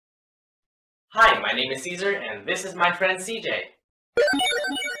Hi, my name is Cesar, and this is my friend CJ.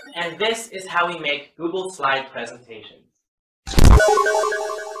 And this is how we make Google Slide presentations.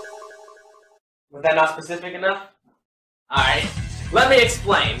 Was that not specific enough? Alright, let me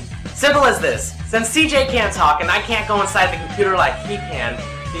explain. Simple as this. Since CJ can't talk and I can't go inside the computer like he can,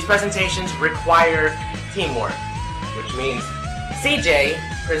 these presentations require teamwork. Which means CJ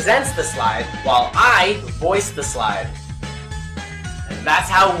presents the slide while I voice the slide. And that's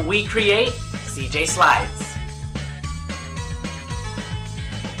how we create CJ Slides.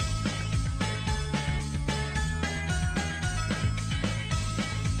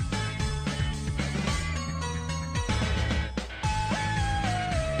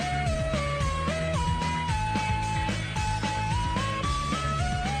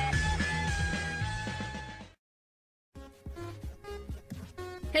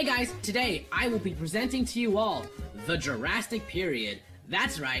 Hey guys, today I will be presenting to you all the Jurassic Period.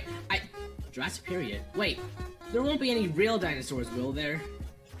 That's right, Jurassic Period. Wait, there won't be any real dinosaurs, will there?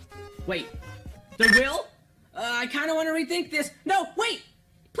 Wait, there will? I kinda wanna rethink this. No, wait!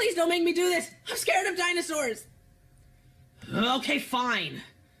 Please don't make me do this! I'm scared of dinosaurs! Okay, fine.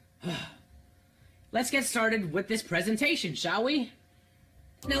 Let's get started with this presentation, shall we?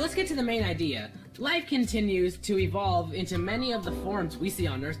 Now let's get to the main idea. Life continues to evolve into many of the forms we see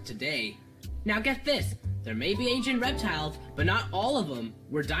on Earth today. Now get this, there may be ancient reptiles, but not all of them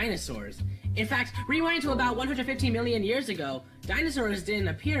were dinosaurs. In fact, rewind to about 115 million years ago, dinosaurs didn't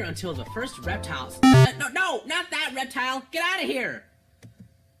appear until the first reptiles. No, not that reptile! Get out of here!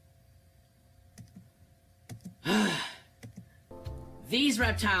 These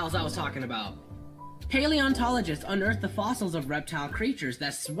reptiles I was talking about. Paleontologists unearthed the fossils of reptile creatures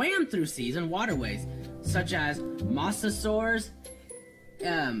that swam through seas and waterways, such as mosasaurs,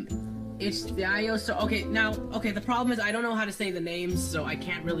 ichthyosaurs. Okay, the problem is I don't know how to say the names, so I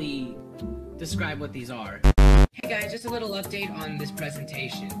can't really describe what these are. Hey guys, just a little update on this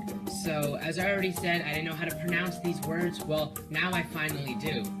presentation. So, as I already said, I didn't know how to pronounce these words. Well, now I finally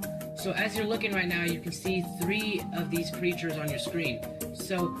do. So as you're looking right now, you can see 3 of these creatures on your screen.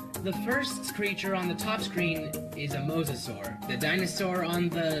 So the first creature on the top screen is a mosasaur. The dinosaur on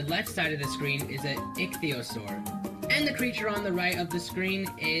the left side of the screen is an ichthyosaur. And the creature on the right of the screen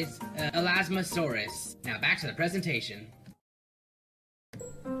is Elasmosaurus. Now back to the presentation.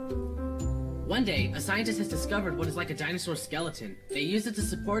 One day, a scientist has discovered what is like a dinosaur skeleton. They used it to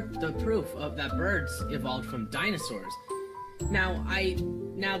support the proof of that birds evolved from dinosaurs.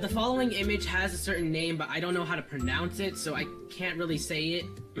 Now the following image has a certain name, but I don't know how to pronounce it, so I can't really say it.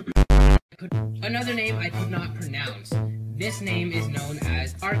 Another name I could not pronounce. This name is known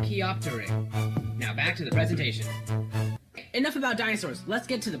as Archaeopteryx. Now back to the presentation. Enough about dinosaurs. Let's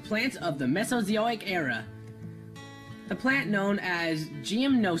get to the plants of the Mesozoic era. The plant known as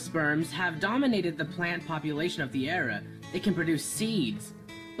gymnosperms have dominated the plant population of the era. They can produce seeds,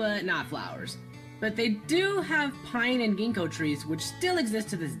 but not flowers. But they do have pine and ginkgo trees, which still exist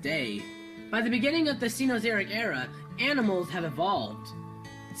to this day. By the beginning of the Cenozoic era, animals have evolved.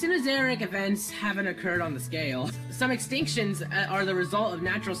 Cenozoic events haven't occurred on the scale. Some extinctions are the result of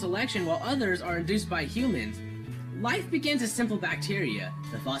natural selection, while others are induced by humans. Life begins as simple bacteria.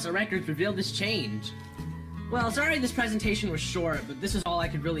 The fossil records reveal this change. Well, sorry this presentation was short, but this was all I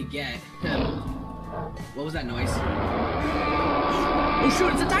could really get. What was that noise? Oh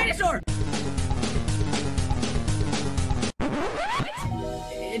shoot, it's a dinosaur!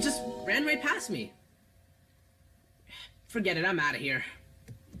 It just ran right past me. Forget it, I'm out of here.